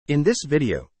In this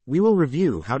video, we will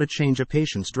review how to change a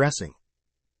patient's dressing.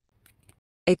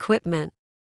 Equipment.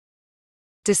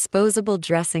 Disposable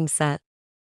dressing set.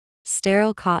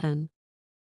 Sterile cotton.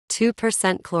 2%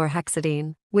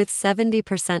 chlorhexidine with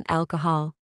 70%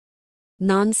 alcohol.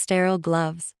 Non-sterile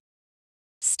gloves.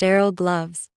 Sterile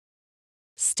gloves.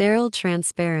 Sterile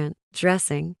transparent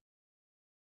dressing.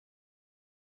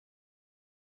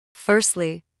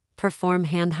 Firstly, perform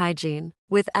hand hygiene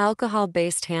with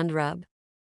alcohol-based hand rub.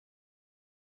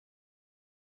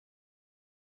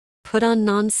 Put on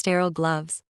non-sterile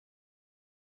gloves.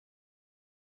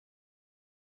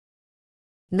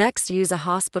 Next, use a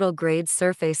hospital-grade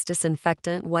surface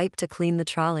disinfectant wipe to clean the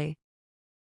trolley.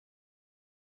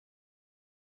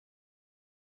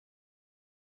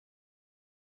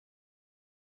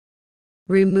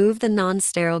 Remove the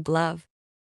non-sterile glove.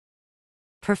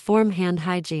 Perform hand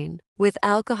hygiene with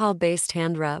alcohol-based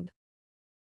hand rub.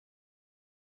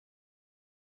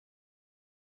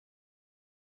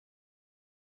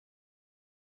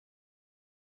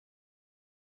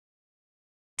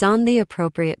 Don the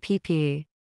appropriate PPE.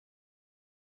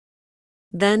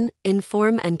 Then,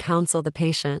 inform and counsel the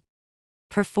patient.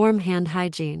 Perform hand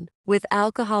hygiene with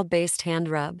alcohol-based hand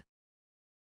rub.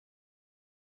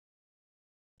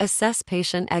 Assess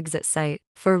patient exit site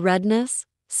for redness,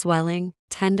 swelling,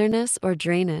 tenderness, or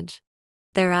drainage.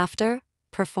 Thereafter,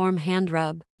 perform hand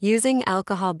rub using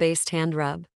alcohol-based hand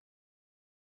rub.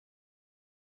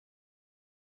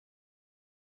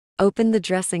 Open the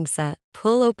dressing set.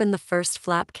 Pull open the first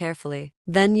flap carefully,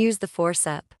 then use the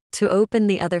forceps to open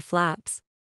the other flaps.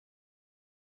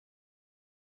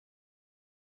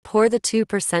 Pour the 2%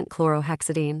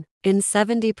 chlorhexidine in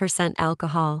 70%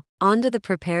 alcohol onto the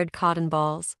prepared cotton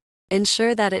balls.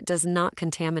 Ensure that it does not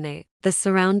contaminate the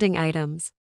surrounding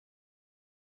items.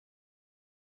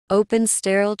 Open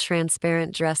sterile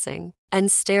transparent dressing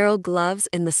and sterile gloves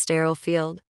in the sterile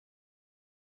field.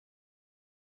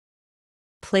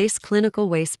 Place clinical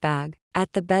waste bag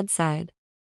at the bedside.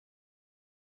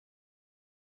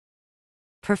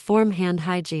 Perform hand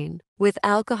hygiene with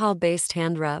alcohol-based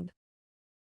hand rub.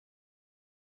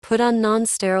 Put on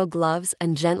non-sterile gloves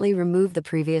and gently remove the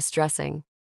previous dressing.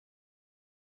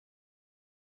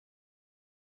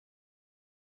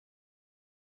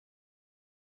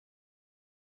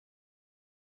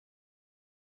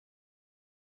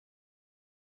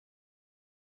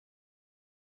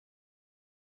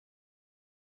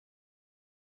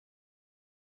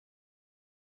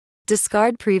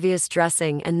 Discard previous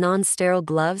dressing and non-sterile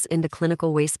gloves into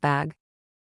clinical waste bag.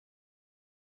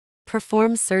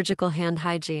 Perform surgical hand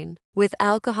hygiene with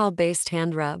alcohol-based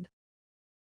hand rub.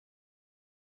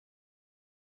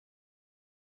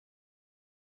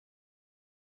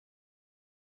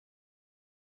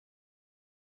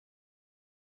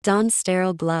 Don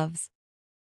sterile gloves.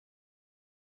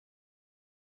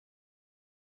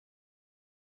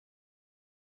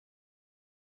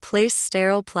 Place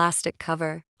sterile plastic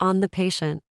cover on the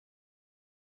patient.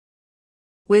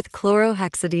 With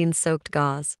chlorhexidine-soaked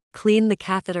gauze, clean the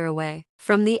catheter away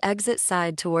from the exit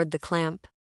side toward the clamp.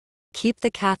 Keep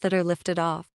the catheter lifted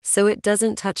off so it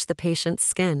doesn't touch the patient's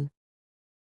skin.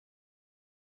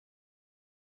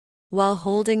 While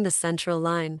holding the central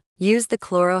line, use the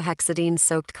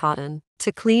chlorhexidine-soaked cotton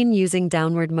to clean using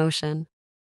downward motion.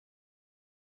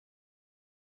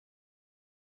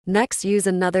 Next, use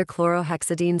another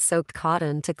chlorhexidine-soaked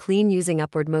cotton to clean using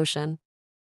upward motion.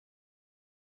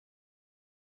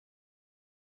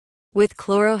 With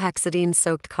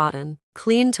chlorhexidine-soaked cotton,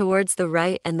 clean towards the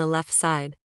right and the left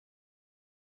side.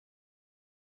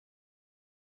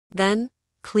 Then,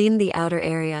 clean the outer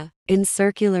area in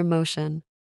circular motion.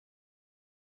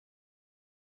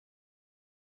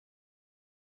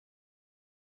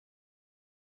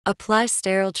 Apply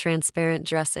sterile transparent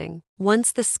dressing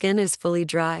once the skin is fully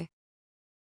dry.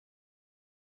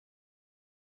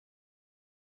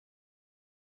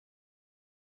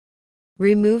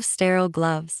 Remove sterile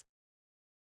gloves.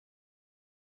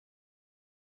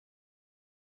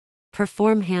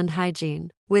 Perform hand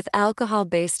hygiene with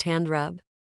alcohol-based hand rub.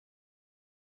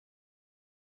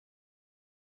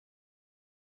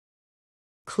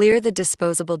 Clear the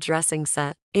disposable dressing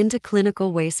set into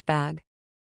clinical waste bag.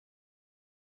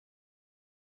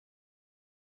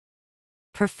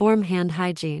 Perform hand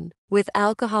hygiene with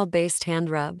alcohol-based hand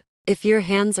rub. If your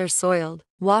hands are soiled,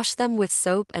 wash them with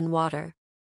soap and water.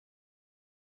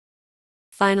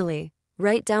 Finally,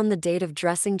 write down the date of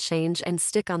dressing change and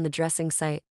stick on the dressing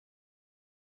site.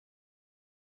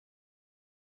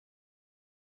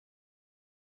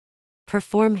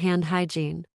 Perform hand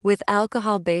hygiene with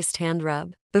alcohol-based hand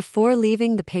rub before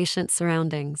leaving the patient's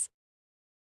surroundings.